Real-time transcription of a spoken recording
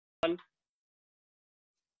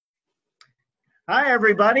Hi,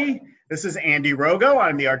 everybody. This is Andy Rogow.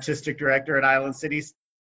 I'm the artistic director at Island City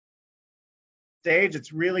Stage.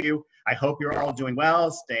 It's really you. I hope you're all doing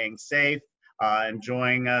well, staying safe,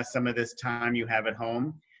 enjoying some of this time you have at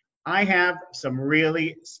home. I have some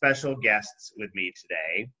really special guests with me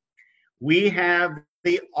today. We have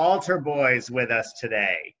the Altar Boyz with us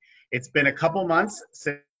today. It's been a couple months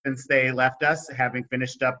since they left us, having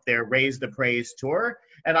finished up their Raise the Praise tour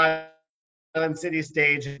at Island City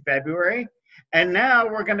Stage in February. And now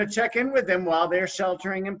we're going to check in with them while they're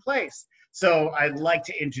sheltering in place. So I'd like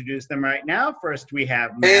to introduce them right now. First, we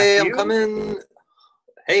have Matthew. Hey, I'm coming.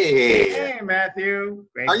 Hey. Hey, Matthew.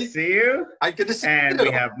 Great to see you. Good to see you. And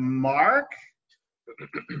we have Marc.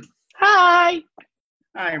 Hi.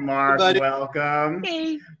 Hi, Marc. Hey, welcome.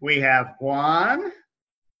 Hey. We have Juan.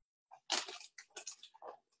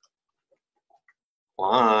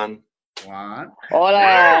 Juan.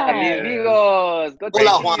 Hola, mis amigos. Good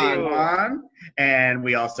Hola, to Juan. see you. Juan. And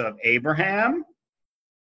we also have Abraham.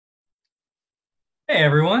 Hey,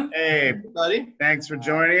 everyone. Hey, Buddy. thanks for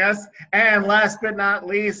joining us. And last but not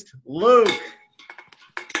least, Luke.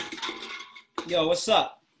 Yo, what's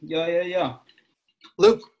up? Yo.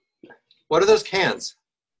 Luke, what are those cans?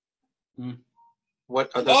 Hmm.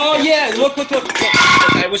 What are those Oh cans? yeah, look.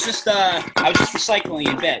 I was just recycling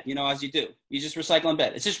in bed, as you do. You just recycle in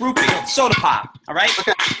bed. It's just root beer, it's soda pop, all right?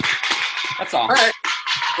 Okay. That's all. All right.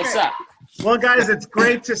 What's up? Well, guys, it's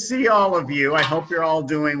great to see all of you. I hope you're all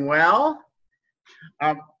doing well.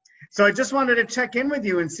 So I just wanted to check in with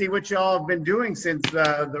you and see what y'all have been doing since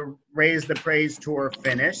the Raise the Praise tour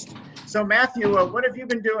finished. So Matthew, what have you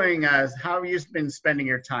been doing? How have you been spending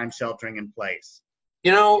your time sheltering in place?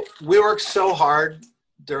 We worked so hard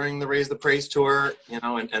during the Raise the Praise tour,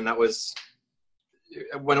 and that was,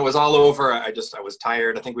 when it was all over, I was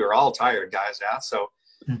tired. I think we were all tired, guys, yeah? So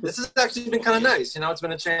this has actually been kind of nice. It's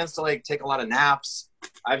been a chance to, take a lot of naps.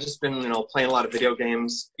 I've just been, playing a lot of video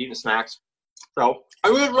games, eating snacks. So I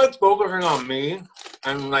really like focusing on me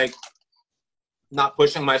and, not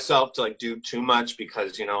pushing myself to, do too much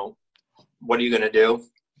because, what are you going to do?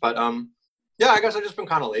 But, yeah, I guess I've just been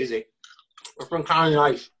kind of lazy. It's been kind of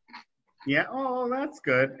nice. Yeah, oh, that's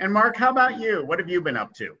good. And Marc, how about you? What have you been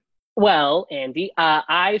up to? Well, Andy,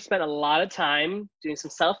 I spent a lot of time doing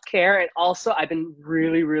some self-care, and also I've been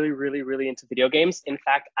really, really, really, really into video games. In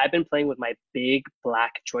fact, I've been playing with my big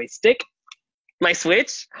black joystick, my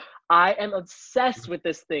Switch. I am obsessed with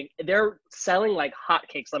this thing. They're selling like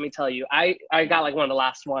hotcakes, let me tell you. I got one of the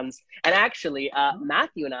last ones. And actually,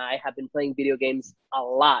 Matthew and I have been playing video games a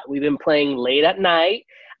lot. We've been playing late at night.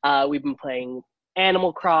 We've been playing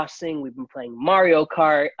Animal Crossing. We've been playing Mario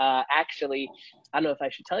Kart. Actually, I don't know if I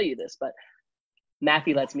should tell you this, but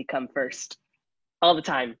Matthew lets me come first all the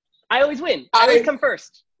time. I always win. I always come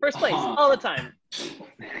first. First place all the time.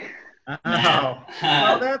 Oh,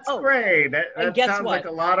 well, that's great. That sounds like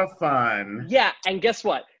a lot of fun. Yeah, and guess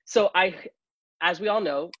what? So as we all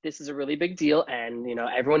know, this is a really big deal, and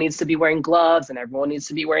everyone needs to be wearing gloves and everyone needs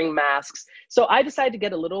to be wearing masks. So I decided to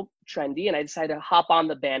get a little trendy, and I decided to hop on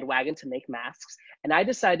the bandwagon to make masks. And I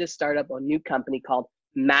decided to start up a new company called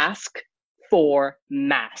Mask for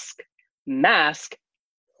Mask. Mask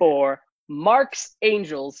for Marc's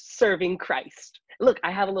Angels Serving Christ. Look,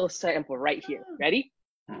 I have a little sample right here. Ready?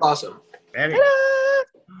 Awesome. Ready? Oh,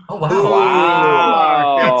 wow.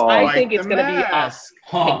 Wow. I think it's going to be a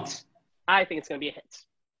Huh. hit. I think it's going to be a hit.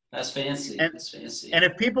 That's fancy. That's fancy. And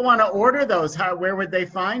if people want to order those, where would they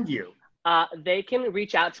find you? They can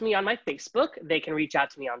reach out to me on my Facebook. They can reach out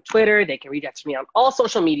to me on Twitter. They can reach out to me on all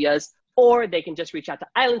social medias, or they can just reach out to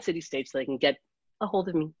Island City Stage so they can get a hold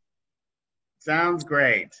of me. Sounds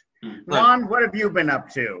great. Juan, what have you been up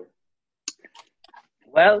to?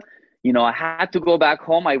 Well, I had to go back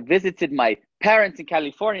home. I visited my parents in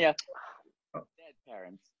California. Dead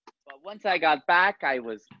parents. But once I got back, I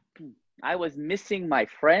was missing my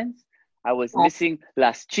friends. I was missing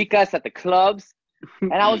las chicas at the clubs.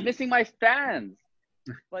 And I was missing my fans.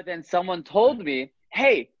 But then someone told me,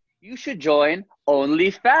 hey, you should join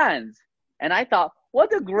OnlyFans. And I thought,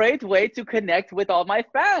 what a great way to connect with all my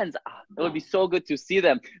fans. It would be so good to see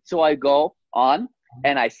them. So I go on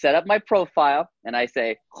and I set up my profile and I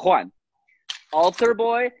say, Juan, altar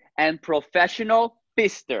boy and professional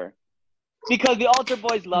fister. Because the Altar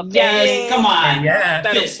Boyz love Yes, come on. Yeah.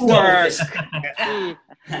 Fist. work.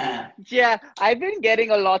 Yeah, I've been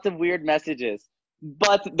getting a lot of weird messages.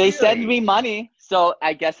 But they send me money, so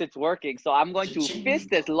I guess it's working. So I'm going to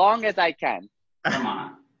fist as long as I can. Come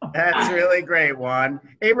on. That's really great, Juan.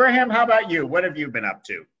 Abraham, how about you? What have you been up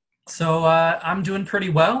to? So I'm doing pretty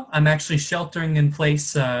well. I'm actually sheltering in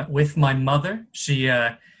place with my mother.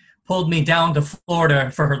 pulled me down to Florida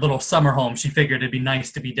for her little summer home. She figured it'd be nice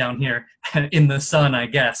to be down here in the sun, I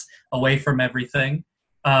guess, away from everything.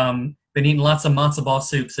 Been eating lots of matzo ball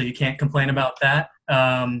soup, so you can't complain about that.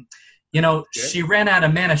 You know, she ran out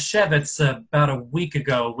of Manischewitz about a week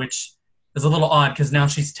ago, which is a little odd because now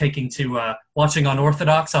she's taking to watching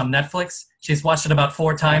Unorthodox on Netflix. She's watched it about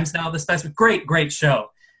 4 times now this past week. Great show.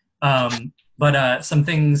 But some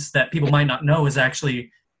things that people might not know is actually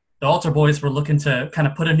the Altar Boyz were looking to kind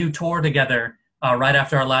of put a new tour together right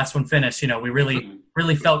after our last one finished. You know, we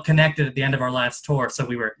really felt connected at the end of our last tour, so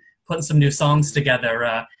we were putting some new songs together.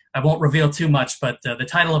 I won't reveal too much, but the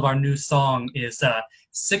title of our new song is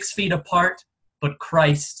 6 Feet Apart, but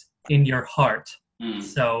Christ in Your Heart.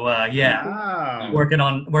 So working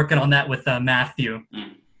on that with Matthew.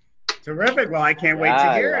 Terrific. Well, I can't wait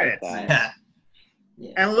to hear it. Yeah.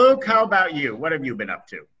 And Luke, how about you? What have you been up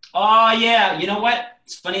to? Oh, yeah. You know what?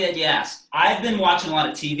 It's funny that you asked. I've been watching a lot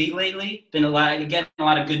of TV lately. Getting a lot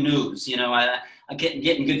of good news. You know, I'm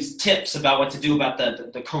getting good tips about what to do about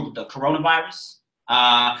the coronavirus.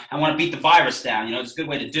 I want to beat the virus down. You know, it's a good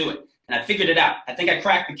way to do it. And I figured it out. I think I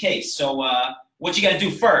cracked the case. So what you got to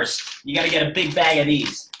do first, you got to get a big bag of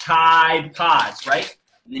these Tide Pods, right?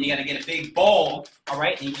 And then you got to get a big bowl, all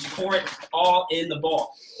right? And you just pour it all in the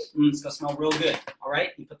bowl. It's going to smell real good, all right?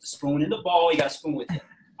 You put the spoon in the bowl. You got a spoon with it.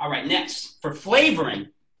 All right, next, for flavoring,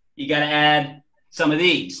 you got to add some of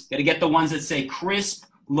these. Got to get the ones that say crisp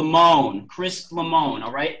lemon,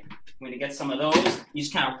 all right? When you get some of those, you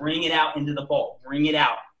just kind of wring it out into the bowl. Bring it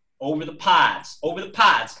out over the pods, and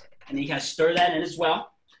then you kind of stir that in as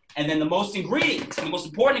well. And then the most important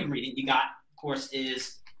ingredient you got, of course,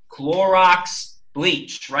 is Clorox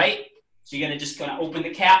bleach, right? So you're going to just kind of open the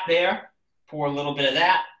cap there, pour a little bit of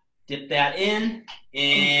that, dip that in,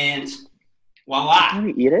 and voila. Can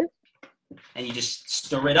we eat it? And you just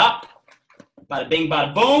stir it up. Bada bing,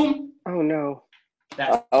 bada boom. Oh, no.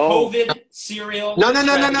 That's COVID cereal. No,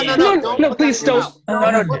 please don't.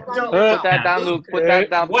 Put that down, Luke. Put that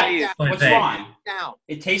down, please. What's wrong?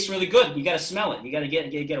 It tastes really good. You got to smell it. You got to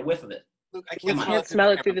get a whiff of it. Luke, I We can't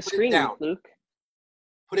smell it through the screen, Luke.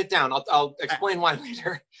 Put it down. I'll explain why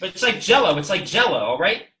later. But it's like Jello. It's like Jello, all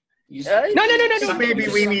right? So maybe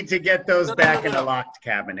we need to get those back in the locked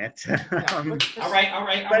cabinet. All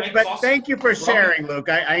right. But thank you for sharing, Luke.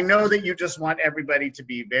 I know that you just want everybody to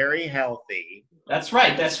be very healthy. That's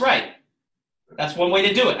right. That's one way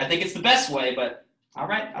to do it. I think it's the best way, but all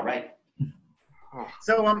right.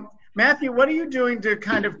 So, Matthew, what are you doing to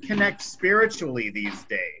kind of connect spiritually these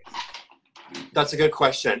days? That's a good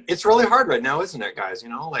question. It's really hard right now, isn't it, guys? You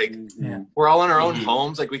know, like we're all in our own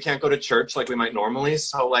homes. Like we can't go to church like we might normally.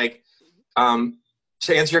 So like, to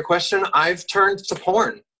answer your question, I've turned to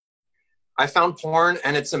porn. I found porn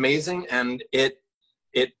and it's amazing. And it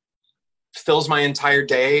fills my entire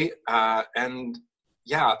day. And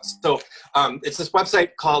yeah, so it's this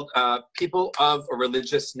website called People of a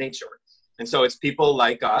Religious Nature. And so it's people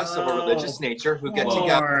like us of a religious nature who get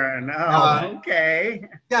together. Okay.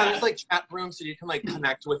 Yeah, there's like chat rooms so you can like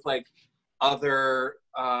connect with like other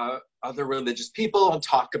religious people and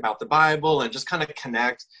talk about the Bible and just kind of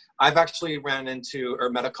connect. I've actually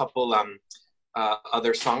met a couple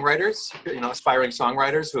other songwriters, aspiring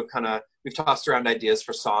songwriters who have we've tossed around ideas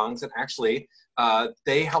for songs, and actually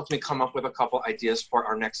they helped me come up with a couple ideas for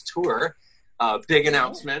our next tour. Big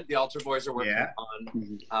announcement. The Altar Boyz are working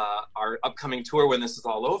on our upcoming tour when this is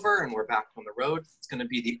all over and we're back on the road. It's going to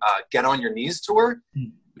be the Get On Your Knees tour.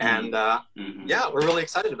 And yeah, we're really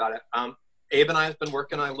excited about it. Abe and I have been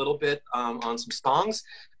working a little bit on some songs.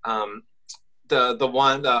 I've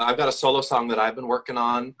got a solo song that I've been working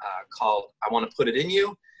on called I Want to Put It In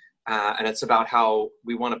You. And it's about how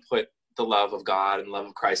we want to put the love of God and love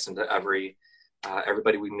of Christ into everybody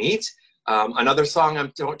we meet. Another song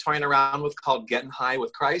I'm toying around with called Getting High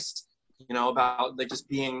with Christ, about like just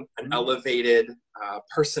being an elevated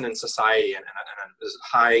person in society and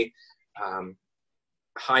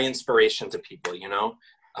high inspiration to people,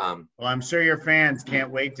 Well, I'm sure your fans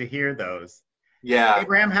can't wait to hear those. Yeah.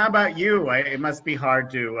 Abraham, how about you? It must be hard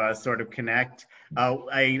to sort of connect.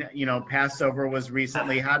 Passover was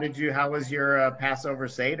recently. How was your Passover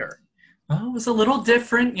Seder? Well, it was a little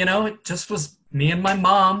different, it just was me and my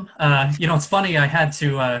mom. It's funny, I had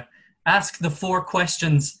to ask the 4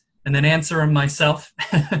 questions and then answer them myself.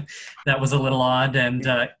 That was a little odd. And,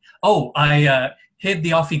 I hid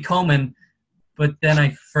the afikomen, but then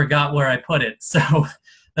I forgot where I put it. So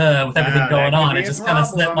with everything going on, it just kind of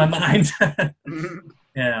slipped my mind.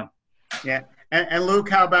 Yeah. Yeah. And Luke,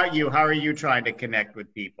 how about you? How are you trying to connect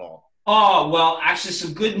with people? Oh, well, actually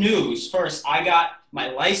some good news. First, I got my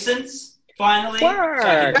license finally. So I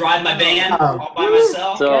can drive my van all by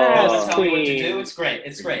myself. So- Tell me what to do. It's great.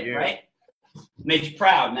 It's great, Yeah. right? Made you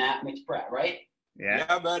proud, Matt. Made you proud, right? Yeah.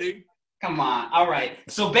 Yeah, buddy. Come on. All right.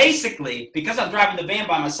 So basically, because I'm driving the van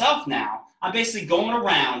by myself now, I'm basically going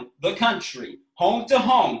around the country, home to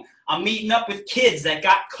home. I'm meeting up with kids that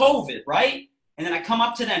got COVID, right? And then I come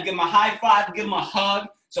up to them, give them a high five, give them a hug.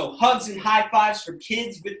 So hugs and high fives for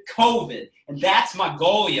kids with COVID. And that's my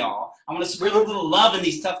goal, y'all. I want to spread a little love in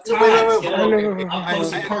these tough times. Get a little up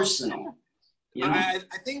close and personal. You know? I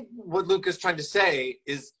think what Luke is trying to say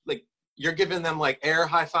is, like, you're giving them, like, air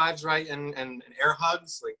high fives, right? And air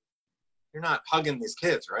hugs. Like, you're not hugging these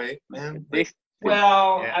kids, right, man? Like,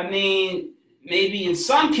 Well, Yeah. I mean, maybe in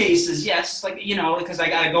some cases, yes, like, you know, because I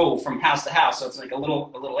gotta go from house to house, so it's like a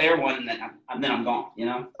little air one, and then I'm gone, you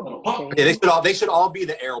know. A little, okay, they should all be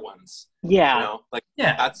the air ones. Yeah. You know, like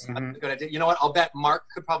Yeah. that's a good idea. You know what? I'll bet Mark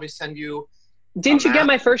could probably send you. Didn't you get mask.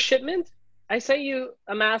 my first shipment? I sent you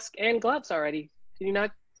a mask and gloves already. Did you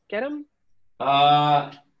not get them?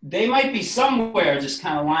 They might be somewhere just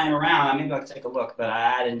kind of lying around. Maybe I'll take a look, but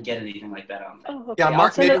I didn't get anything like that on there. Oh, okay. Yeah,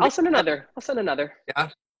 Mark, I'll send another.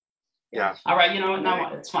 Yeah. All right, you know what? No,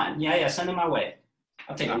 it's fine. Yeah, send them my way.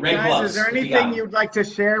 I'll take red Guys, gloves. is there if you got anything 'em. you'd like to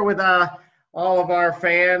share with all of our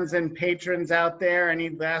fans and patrons out there? Any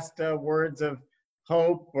last words of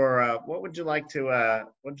hope, or what would you like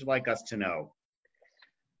us to know?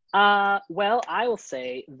 Well, I will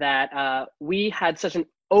say that we had such an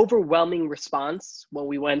overwhelming response when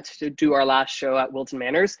we went to do our last show at Wilton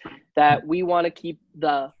Manors that we want to keep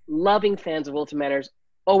the loving fans of Wilton Manors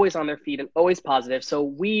always on their feet and always positive. So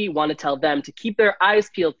we want to tell them to keep their eyes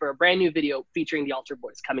peeled for a brand new video featuring the Altar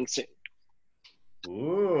Boyz coming soon.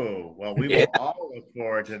 Ooh, well, we will all look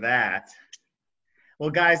forward to that.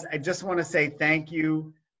 Well, guys, I just want to say thank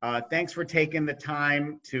you. Thanks for taking the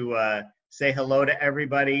time to say hello to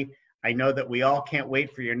everybody. I know that we all can't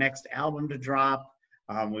wait for your next album to drop.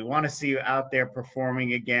 We want to see you out there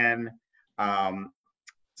performing again.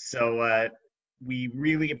 So we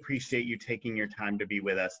really appreciate you taking your time to be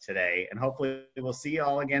with us today. And hopefully we'll see you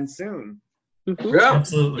all again soon. Yeah.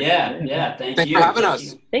 Absolutely. Yeah. Thank Thanks you for having Thank us.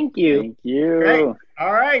 you. Thank you. Thank you. Great.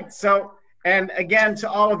 All right. So, and again, to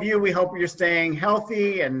all of you, we hope you're staying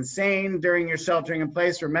healthy and sane during your sheltering in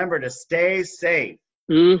place. Remember to stay safe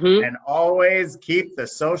and always keep the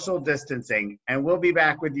social distancing. And we'll be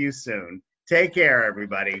back with you soon. Take care,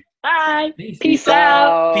 everybody. Bye. Peace. Peace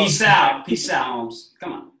out. Peace out. Peace out, Holmes.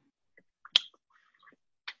 Come on.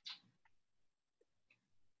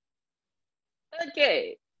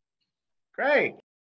 Okay. Great.